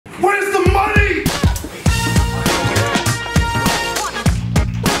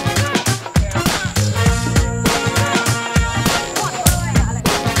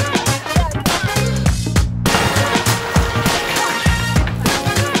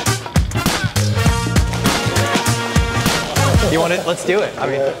Let's do it. I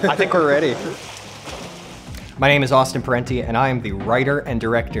mean, I think we're ready. My name is Austin Parenti, and I am the writer and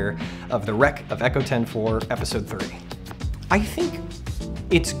director of The Wreck of Echo 10-4, Episode 3. I think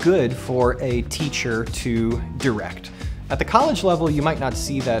it's good for a teacher to direct. At the college level, you might not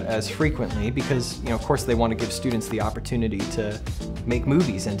see that as frequently because, of course, they want to give students the opportunity to make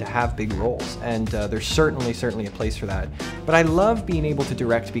movies and to have big roles, and there's certainly a place for that. But I love being able to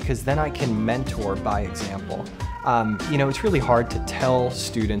direct because then I can mentor by example. It's really hard to tell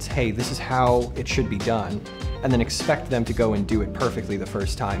students, hey, this is how it should be done, and then expect them to go and do it perfectly the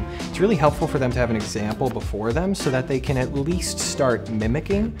first time. It's really helpful for them to have an example before them so that they can at least start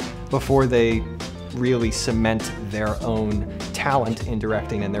mimicking before they really cement their own talent in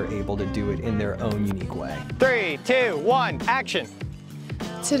directing, and they're able to do it in their own unique way. 3, 2, 1, action!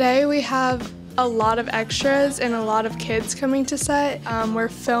 Today we have a lot of extras and a lot of kids coming to set. We're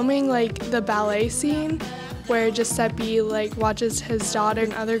filming the ballet scene where Giuseppe watches his daughter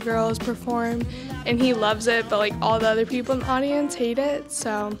and other girls perform, and he loves it, but all the other people in the audience hate it,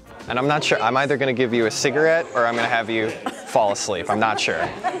 so. And I'm not sure, I'm either gonna give you a cigarette or I'm gonna have you fall asleep, I'm not sure.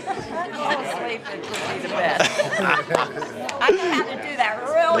 Fall asleep would be the best. I know how to do that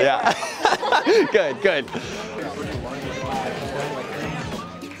really well. Good, good.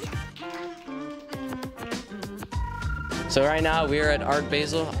 So right now we are at Art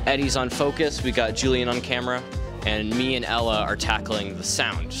Basel. Eddie's on focus, we got Julian on camera, and me and Ella are tackling the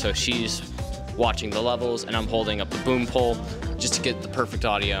sound. So she's watching the levels and I'm holding up the boom pole just to get the perfect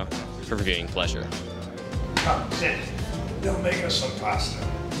audio for viewing pleasure. Come, sit. They'll make us some pasta.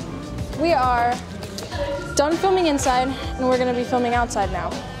 We are done filming inside and we're gonna be filming outside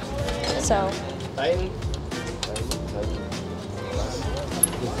now. So.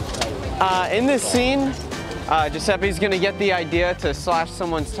 In this scene, Giuseppe's gonna get the idea to slash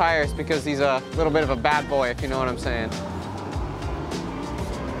someone's tires because he's a little bit of a bad boy, if you know what I'm saying.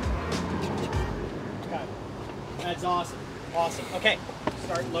 That's awesome. Awesome. Okay,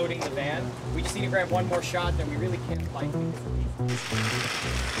 start loading the van. We just need to grab one more shot, then we really can't fight.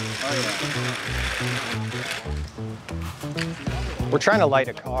 Oh yeah. We're trying to light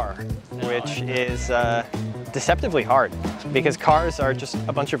a car, which is deceptively hard because cars are just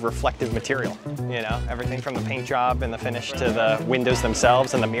a bunch of reflective material, everything from the paint job and the finish to the windows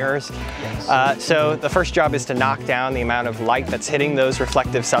themselves and the mirrors. So the first job is to knock down the amount of light that's hitting those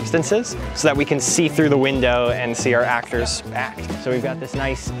reflective substances so that we can see through the window and see our actors act. So we've got this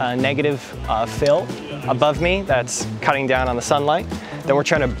nice negative fill above me that's cutting down on the sunlight. Then we're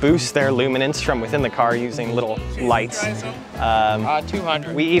trying to boost their luminance from within the car using little lights.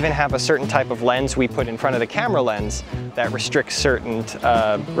 200. We even have a certain type of lens we put in front of the camera lens that restricts certain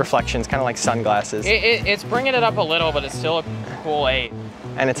reflections, kind of like sunglasses. It's bringing it up a little, but it's still a cool 8.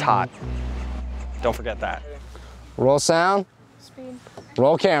 And it's hot. Don't forget that. Roll sound. Speed.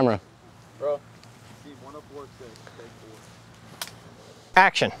 Roll camera. Bro, speed 1046, take 4.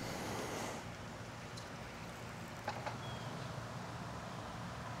 Action.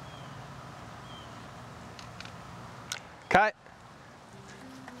 Cut.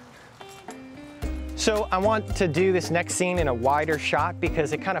 So I want to do this next scene in a wider shot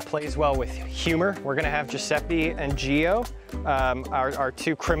because it kind of plays well with humor. We're gonna have Giuseppe and Gio, our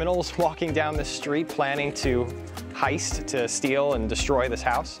two criminals walking down the street planning to heist, to steal and destroy this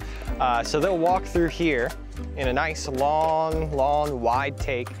house. So they'll walk through here in a nice long, wide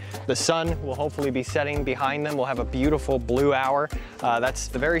take. The sun will hopefully be setting behind them. We'll have a beautiful blue hour. That's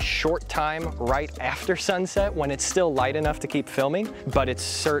the very short time right after sunset when it's still light enough to keep filming, but it's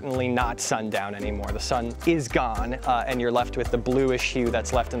certainly not sundown anymore. The sun is gone and you're left with the bluish hue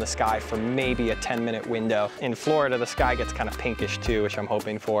that's left in the sky for maybe a 10-minute window. In Florida, the sky gets kind of pinkish too, which I'm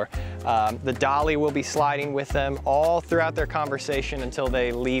hoping for. The dolly will be sliding with them all throughout their conversation until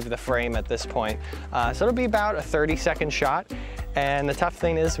they leave the frame at this point. So it'll be about a 30-second shot. And the tough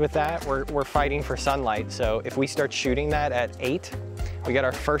thing is with that, we're fighting for sunlight. So if we start shooting that at 8, we get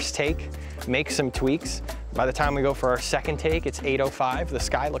our first take, make some tweaks. By the time we go for our second take, it's 8:05. The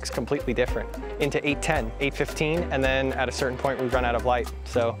sky looks completely different. Into 8:10, 8:15, and then at a certain point we run out of light.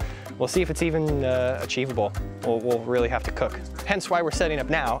 So we'll see if it's even achievable. We'll really have to cook. Hence why we're setting up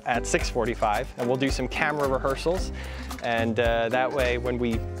now at 6:45, and we'll do some camera rehearsals. And that way, when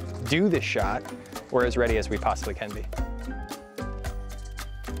we do this shot, we're as ready as we possibly can be.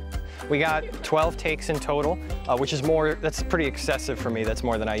 We got 12 takes in total, which is that's pretty excessive for me. That's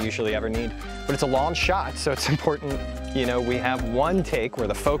more than I usually ever need. But it's a long shot, so it's important, we have one take where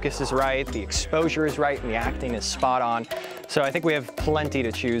the focus is right, the exposure is right, and the acting is spot on. So I think we have plenty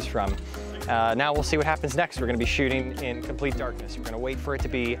to choose from. Now we'll see what happens next. We're gonna be shooting in complete darkness. We're gonna wait for it to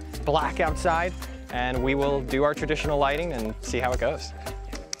be black outside, and we will do our traditional lighting and see how it goes.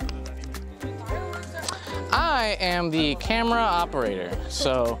 I am the camera operator,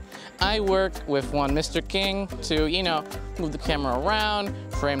 so I work with one Mr. King to, you know, move the camera around,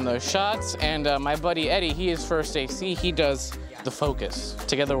 frame those shots, and my buddy Eddie, he is first AC, he does the focus.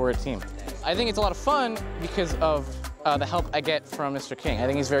 Together we're a team. I think it's a lot of fun because of the help I get from Mr. King. I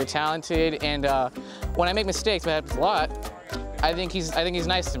think he's very talented, and when I make mistakes, that happens a lot, I think he's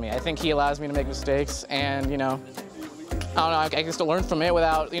nice to me. I think he allows me to make mistakes, and, you know, I don't know, I can still learn from it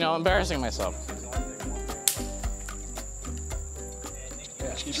without, you know, embarrassing myself.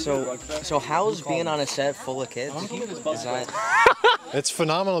 So how's being on a set full of kids? Is that... It's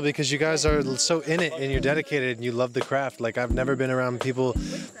phenomenal because you guys are so in it and you're dedicated and you love the craft. Like, I've never been around people,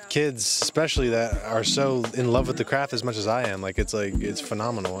 kids especially, that are so in love with the craft as much as I am. Like, it's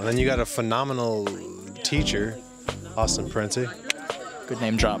phenomenal. And then you got a phenomenal teacher, Austin Princey. Good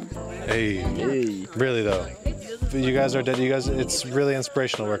name drop. Hey. Really though, you guys are dead. You guys, it's really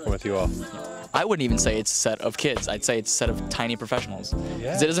inspirational working with you all. I wouldn't even say it's a set of kids. I'd say it's a set of tiny professionals.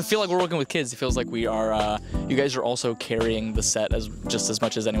 Yeah. It doesn't feel like we're working with kids. It feels like we are. You guys are also carrying the set just as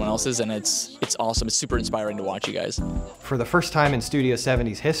much as anyone else is, and it's awesome. It's super inspiring to watch you guys. For the first time in Studio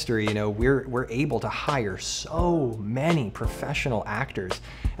 70's history, you know, we're able to hire so many professional actors.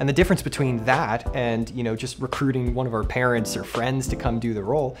 And the difference between that and, you know, just recruiting one of our parents or friends to come do the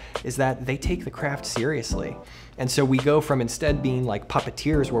role is that they take the craft seriously. And so we go from instead being like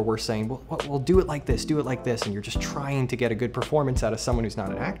puppeteers where we're saying, well, we'll do it like this, and you're just trying to get a good performance out of someone who's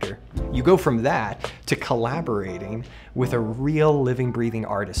not an actor. You go from that to collaborating with a real living, breathing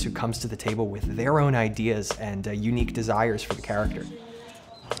artist who comes to the table with their own ideas and unique desires for the character.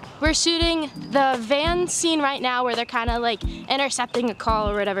 We're shooting the van scene right now where they're kind of like intercepting a call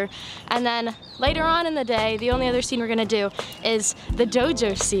or whatever. And then later on in the day, the only other scene we're gonna do is the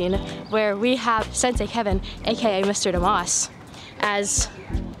dojo scene where we have Sensei Kevin, AKA Mr. DeMoss, as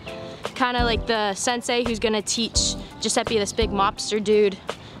kind of like the sensei who's gonna teach Giuseppe, this big mobster dude,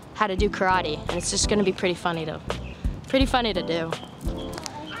 how to do karate. And it's just gonna be pretty funny to do.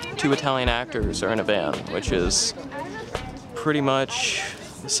 2 Italian actors are in a van, which is pretty much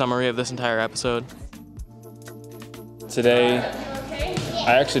the summary of this entire episode. Today,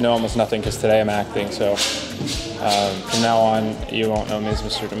 I actually know almost nothing because today I'm acting, so from now on you won't know me as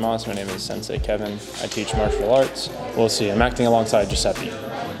Mr. DeMoss. My name is Sensei Kevin. I teach martial arts. We'll see. I'm acting alongside Giuseppe,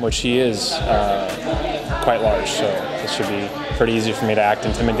 which he is quite large, so it should be pretty easy for me to act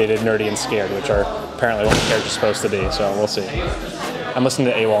intimidated, nerdy, and scared, which are apparently what the character's supposed to be, so we'll see. I'm listening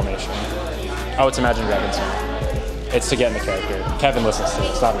to AWOL Nation. Oh, it's Imagine Dragons. It's to get in the character. Kevin listens to it,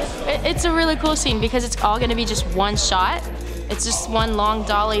 it's not me. It's a really cool scene because it's all gonna be just one shot. It's just one long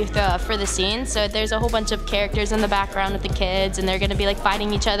dolly for the scene. So there's a whole bunch of characters in the background with the kids, and they're gonna be like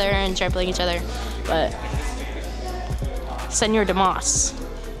fighting each other and trampling each other. But Senor DeMoss,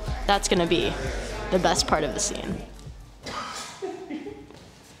 that's gonna be the best part of the scene.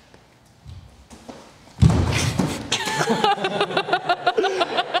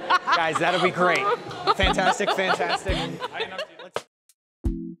 Guys, that'll be great. Fantastic.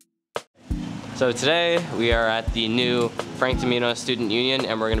 So today we are at the new Frank Domino Student Union,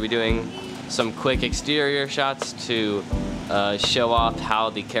 and we're going to be doing some quick exterior shots to show off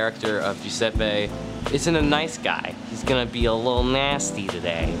how the character of Giuseppe isn't a nice guy. He's going to be a little nasty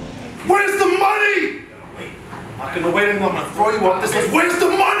today. Where's the money? I'm not gonna wait anymore. I'm gonna throw you up this list. Where's the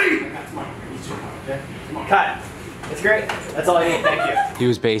money? Cut. It's great. That's all I need. Thank you. He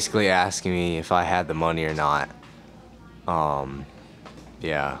was basically asking me if I had the money or not.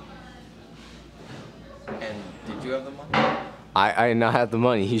 Yeah. And did you have the money? I did not have the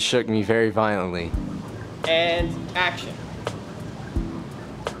money. He shook me very violently. And action.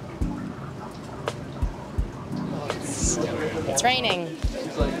 It's raining.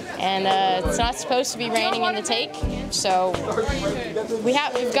 And it's not supposed to be raining in the take, so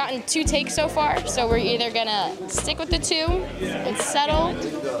we've gotten 2 takes so far, so we're either gonna stick with the 2 and settle,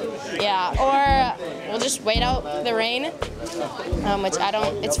 yeah, or we'll just wait out the rain, which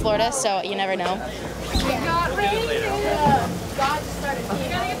it's Florida, so you never know. It's not raining. God just started. You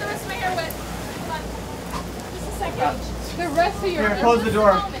gotta get the rest of my hair wet. Come on. Just a second. The rest of your hair. Here, close the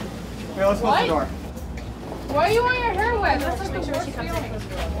door. Here, let's close the door. Why do you want your hair wet? That's like the worst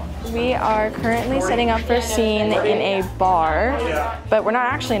feeling. We are currently setting up for a scene in a bar, but we're not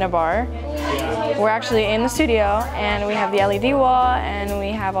actually in a bar. We're actually in the studio, and we have the LED wall, and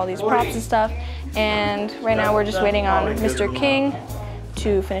we have all these props and stuff. And right now we're just waiting on Mr. King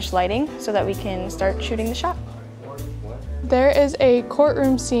to finish lighting so that we can start shooting the shot. There is a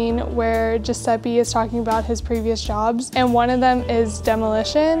courtroom scene where Giuseppe is talking about his previous jobs, and one of them is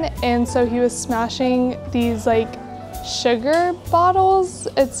demolition, and so he was smashing these like sugar bottles.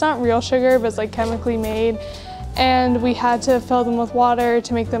 It's not real sugar, but it's like chemically made, and we had to fill them with water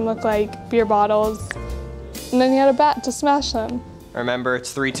to make them look like beer bottles, and then he had a bat to smash them. Remember,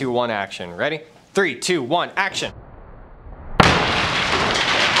 it's 3, 2, 1, action. Ready? 3, 2, 1, action.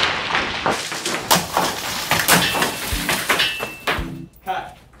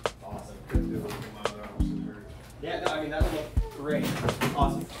 Cut. Awesome. Yeah, no, I mean, that would look great.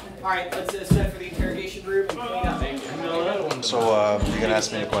 Awesome. All right, let's set for the interrogation room and clean up. So, you're gonna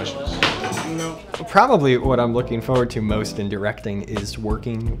ask me any questions? Probably what I'm looking forward to most in directing is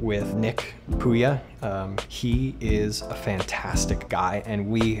working with Nick Puya. He is a fantastic guy, and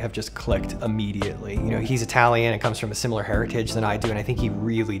we have just clicked immediately. You know, he's Italian and comes from a similar heritage than I do, and I think he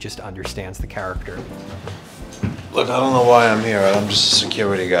really just understands the character. Look, I don't know why I'm here. I'm just a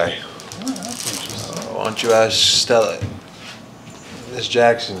security guy. Why don't you ask Stella? Miss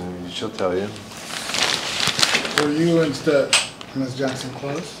Jackson, she'll tell you. Were you and Miss Jackson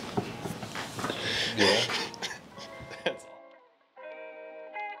close? Yeah.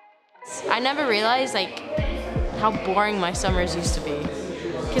 I never realized like how boring my summers used to be.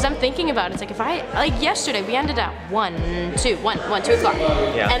 Because I'm thinking about it, it's like if I, like yesterday we ended at 2 o'clock.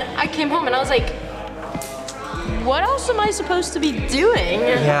 Yeah. And I came home and I was like, what else am I supposed to be doing?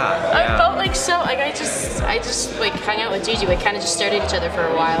 Yeah. I felt like so, like I just like hung out with Gigi. We kind of just stared at each other for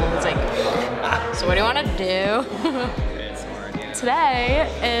a while and it's like, so what do you want to do? Today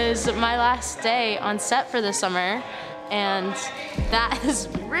is my last day on set for the summer, and that is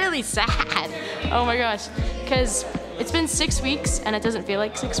really sad. Oh my gosh, because it's been 6 weeks and it doesn't feel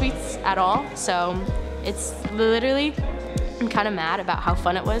like 6 weeks at all. So it's literally, I'm kind of mad about how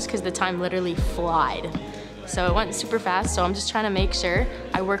fun it was because the time literally flied. So it went super fast, so I'm just trying to make sure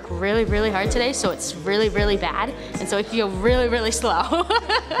I work really, really hard today so it's really, really bad, and so it can go really, really slow.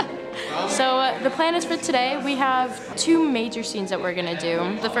 So the plan is for today, we have 2 major scenes that we're gonna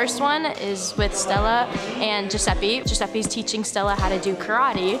do. The first one is with Stella and Giuseppe. Giuseppe's teaching Stella how to do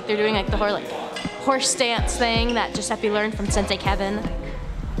karate. They're doing like the whole like horse dance thing that Giuseppe learned from Sensei Kevin.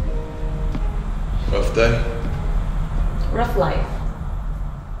 Rough day? Rough life.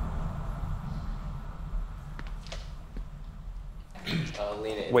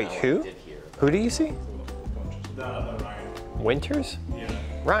 Wait, who? Who do you see? Winters?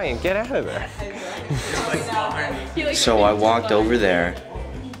 Ryan, get out of there. So I walked over there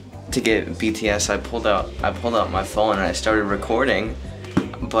to get BTS. I pulled out my phone and I started recording,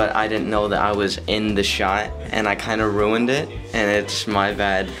 but I didn't know that I was in the shot and I kind of ruined it, and it's my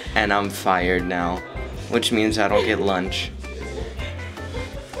bad, and I'm fired now, which means I don't get lunch.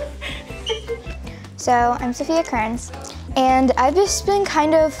 So I'm Sophia Kearns, and I've just been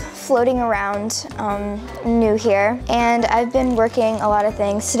kind of floating around, new here, and I've been working a lot of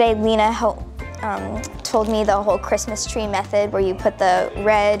things. Today Lena told me the whole Christmas tree method where you put the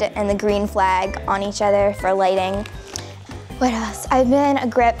red and the green flag on each other for lighting. What else? I've been a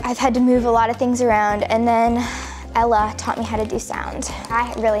grip. I've had to move a lot of things around, and then Ella taught me how to do sound.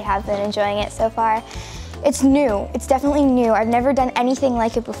 I really have been enjoying it so far. It's new, it's definitely new. I've never done anything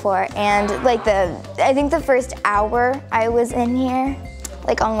like it before, and like I think the first hour I was in here,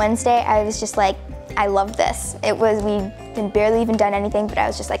 like on Wednesday, I was just like, I love this. We'd barely even done anything, but I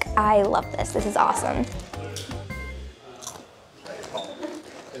was just like, I love this, this is awesome.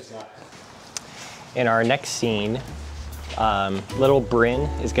 In our next scene, little Bryn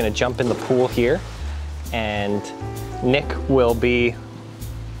is gonna jump in the pool here, and Nick will be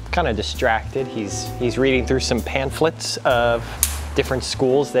kind of distracted. He's reading through some pamphlets of different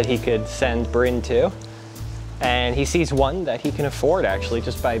schools that he could send Bryn to. And he sees one that he can afford actually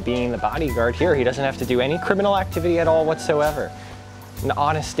just by being the bodyguard here. He doesn't have to do any criminal activity at all whatsoever. An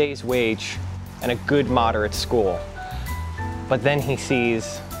honest day's wage and a good moderate school. But then he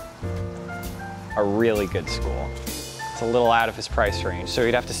sees a really good school. It's a little out of his price range, so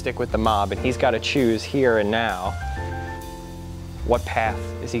he'd have to stick with the mob, and he's got to choose here and now. What path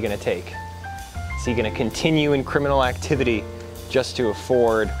is he going to take? Is he going to continue in criminal activity just to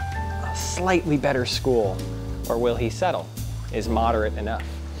afford a slightly better school? Or will he settle? Is moderate enough?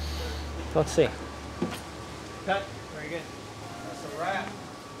 Let's see. Cut. Very good. That's a wrap.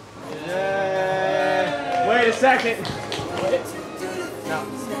 Yeah. Wait a second. No.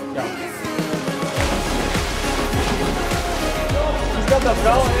 Go. He's got the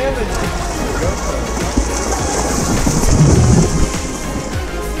bell and the...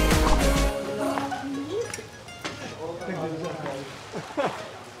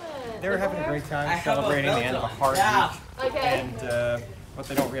 They were having a great time celebrating the end of a hard week. And what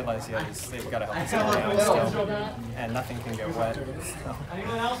they don't realize yet is they've got to help us get down still, and nothing can go wet.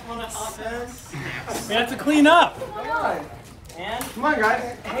 Anyone else want to offense? We have to clean up. And come on,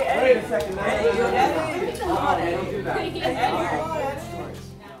 guys. Hey, wait a second.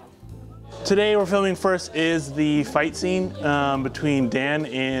 Today we're filming first is the fight scene between Dan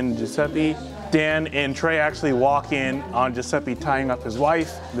and Giuseppe. Dan and Trey actually walk in on Giuseppe tying up his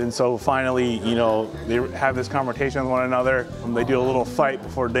wife. Then so finally, you know, they have this conversation with one another. They do a little fight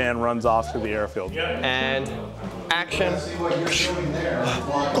before Dan runs off to the airfield. And action.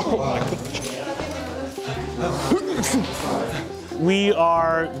 We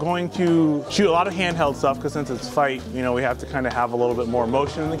are going to shoot a lot of handheld stuff because since it's fight, you know, we have to kind of have a little bit more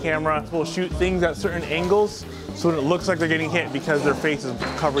motion in the camera. We'll shoot things at certain angles so that it looks like they're getting hit because their face is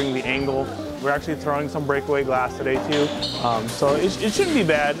covering the angle. We're actually throwing some breakaway glass today too. So it shouldn't be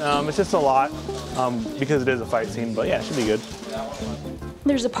bad. It's just a lot because it is a fight scene, but yeah, it should be good.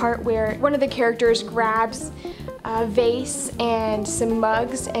 There's a part where one of the characters grabs a vase and some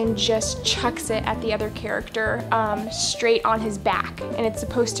mugs and just chucks it at the other character straight on his back, and it's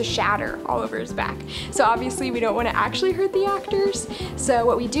supposed to shatter all over his back. So obviously we don't want to actually hurt the actors, so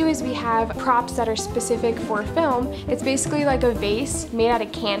what we do is we have props that are specific for film. It's basically like a vase made out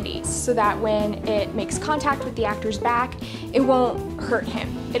of candy, so that when it makes contact with the actor's back, it won't hurt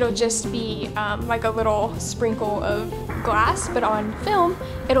him. It'll just be like a little sprinkle of glass, but on film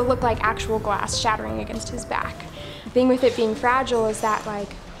it'll look like actual glass shattering against his back. The thing with it being fragile is that,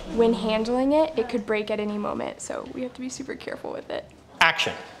 like, when handling it, it could break at any moment, so we have to be super careful with it.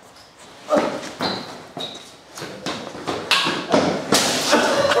 Action.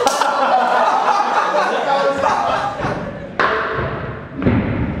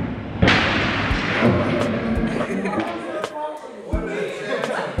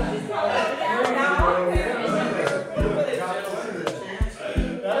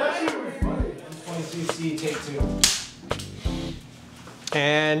 Take two.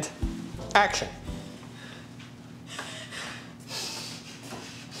 And action.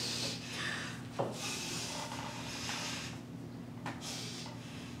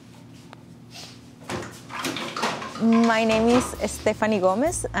 My name is Stephanie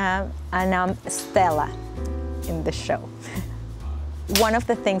Gomez, and I'm Stella in the show. One of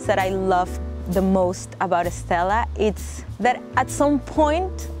the things that I love the most about Stella is that at some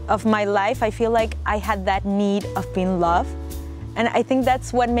point of my life, I feel like I had that need of being loved. And I think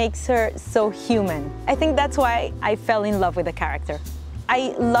that's what makes her so human. I think that's why I fell in love with the character.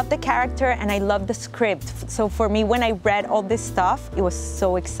 I love the character and I love the script. So for me, when I read all this stuff, it was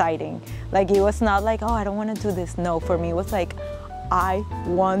so exciting. Like, it was not like, oh, I don't want to do this. No, for me, it was like, I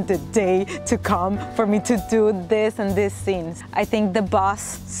want the day to come for me to do this and these scenes. I think the boss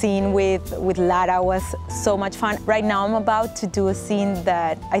scene with Lara was so much fun. Right now I'm about to do a scene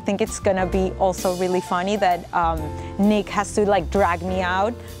that I think it's gonna be also really funny, that Nick has to like drag me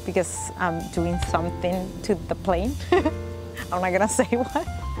out because I'm doing something to the plane. I'm not gonna say what.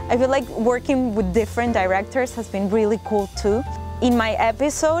 I feel like working with different directors has been really cool too. In my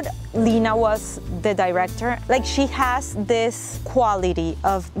episode, Lena was the director. Like, she has this quality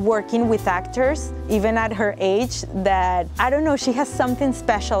of working with actors, even at her age, that, I don't know, she has something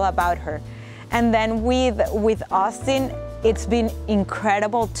special about her. And then with Austin, it's been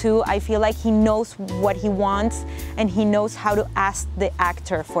incredible too. I feel like he knows what he wants and he knows how to ask the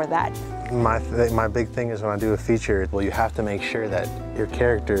actor for that. My big thing is when I do a feature, well, you have to make sure that your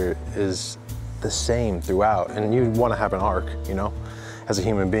character is the same throughout, and you want to have an arc, you know, as a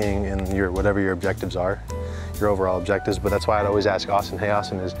human being, and whatever your objectives are, your overall objectives. But that's why I'd always ask Austin, hey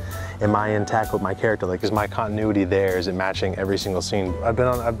Austin, am I intact with my character? Like, is my continuity there? Is it matching every single scene? I've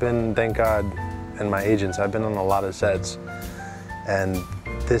been, thank God, and my agents, I've been on a lot of sets, and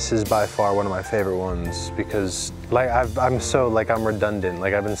this is by far one of my favorite ones because, like, I'm redundant.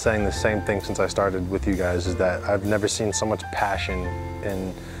 Like, I've been saying the same thing since I started with you guys, is that I've never seen so much passion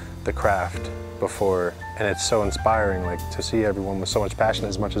in the craft before, and it's so inspiring, like, to see everyone with so much passion,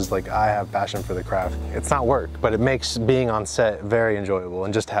 as much as like I have passion for the craft. It's not work, but it makes being on set very enjoyable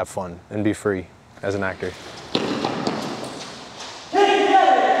and just have fun and be free as an actor.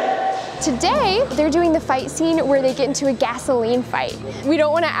 Today, they're doing the fight scene where they get into a gasoline fight. We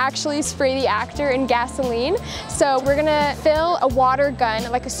don't want to actually spray the actor in gasoline, so we're gonna fill a water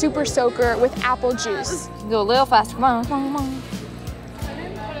gun, like a super soaker, with apple juice. Go a little faster, come on, come on, come on.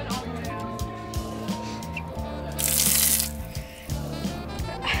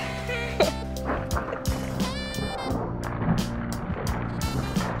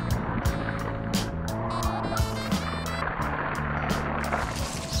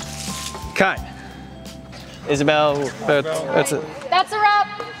 Cut. Isabel, that's it. That's a wrap.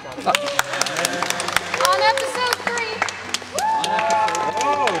 On episode 3.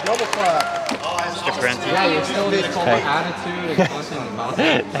 Oh, double clap. Yeah, you still need full attitude and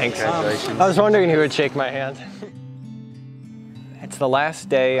constant. Thanks. Congratulations. I was wondering who would shake my hand. It's the last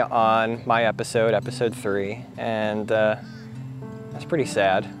day on my episode, episode 3, and that's pretty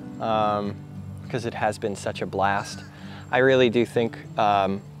sad because it has been such a blast. I really do think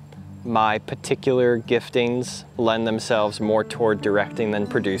my particular giftings lend themselves more toward directing than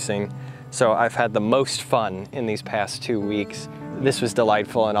producing. So I've had the most fun in these past 2 weeks. This was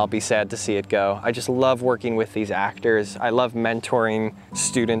delightful and I'll be sad to see it go. I just love working with these actors. I love mentoring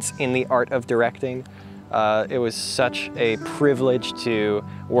students in the art of directing. It was such a privilege to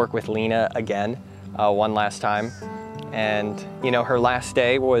work with Lena again, one last time. And you know, her last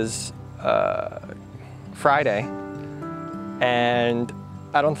day was Friday. And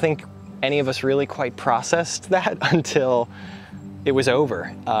I don't think any of us really quite processed that until it was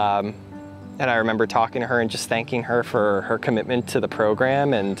over. And I remember talking to her and just thanking her for her commitment to the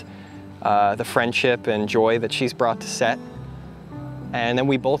program and the friendship and joy that she's brought to set. And then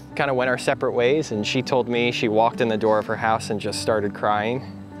we both kind of went our separate ways, and she told me she walked in the door of her house and just started crying.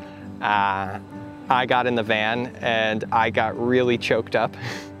 I got in the van and I got really choked up.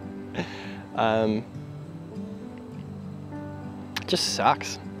 It just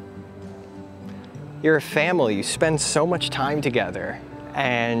sucks. You're a family, you spend so much time together,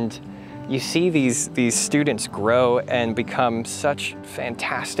 and you see these students grow and become such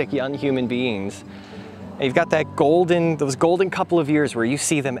fantastic young human beings. And you've got those golden couple of years where you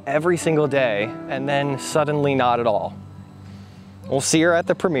see them every single day, and then suddenly not at all. We'll see her at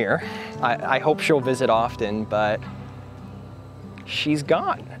the premiere. I hope she'll visit often, but she's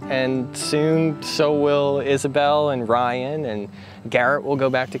gone. And soon so will Isabel and Ryan, and Garrett will go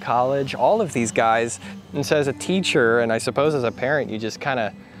back to college. All of these guys. And so as a teacher, and I suppose as a parent, you just kind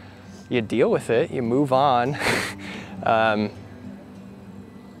of, you deal with it, you move on. But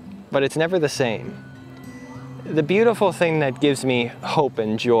it's never the same. The beautiful thing that gives me hope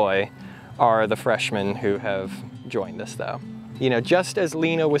and joy are the freshmen who have joined us, though. You know, just as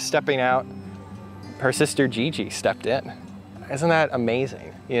Lena was stepping out, her sister Gigi stepped in. Isn't that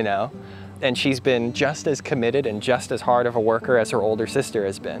amazing, you know? And she's been just as committed and just as hard of a worker as her older sister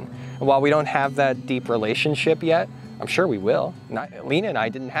has been. And while we don't have that deep relationship yet, I'm sure we will. Lena and I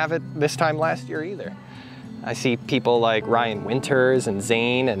didn't have it this time last year either. I see people like Ryan Winters and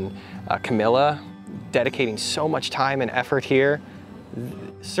Zane and Camilla dedicating so much time and effort here.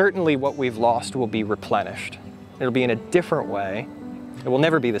 Certainly what we've lost will be replenished. It'll be in a different way. It will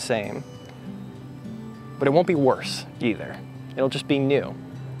never be the same, but it won't be worse either. It'll just be new.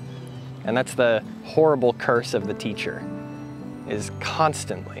 And that's the horrible curse of the teacher, is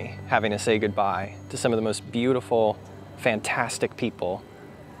constantly having to say goodbye to some of the most beautiful, fantastic people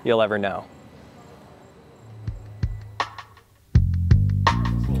you'll ever know.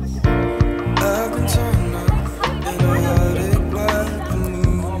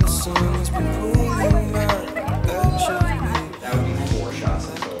 That would be 4 shots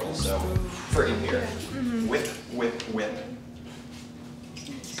in total, so for in here. Whip, whip, whip.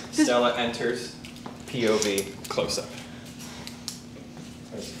 Stella enters, POV, close up.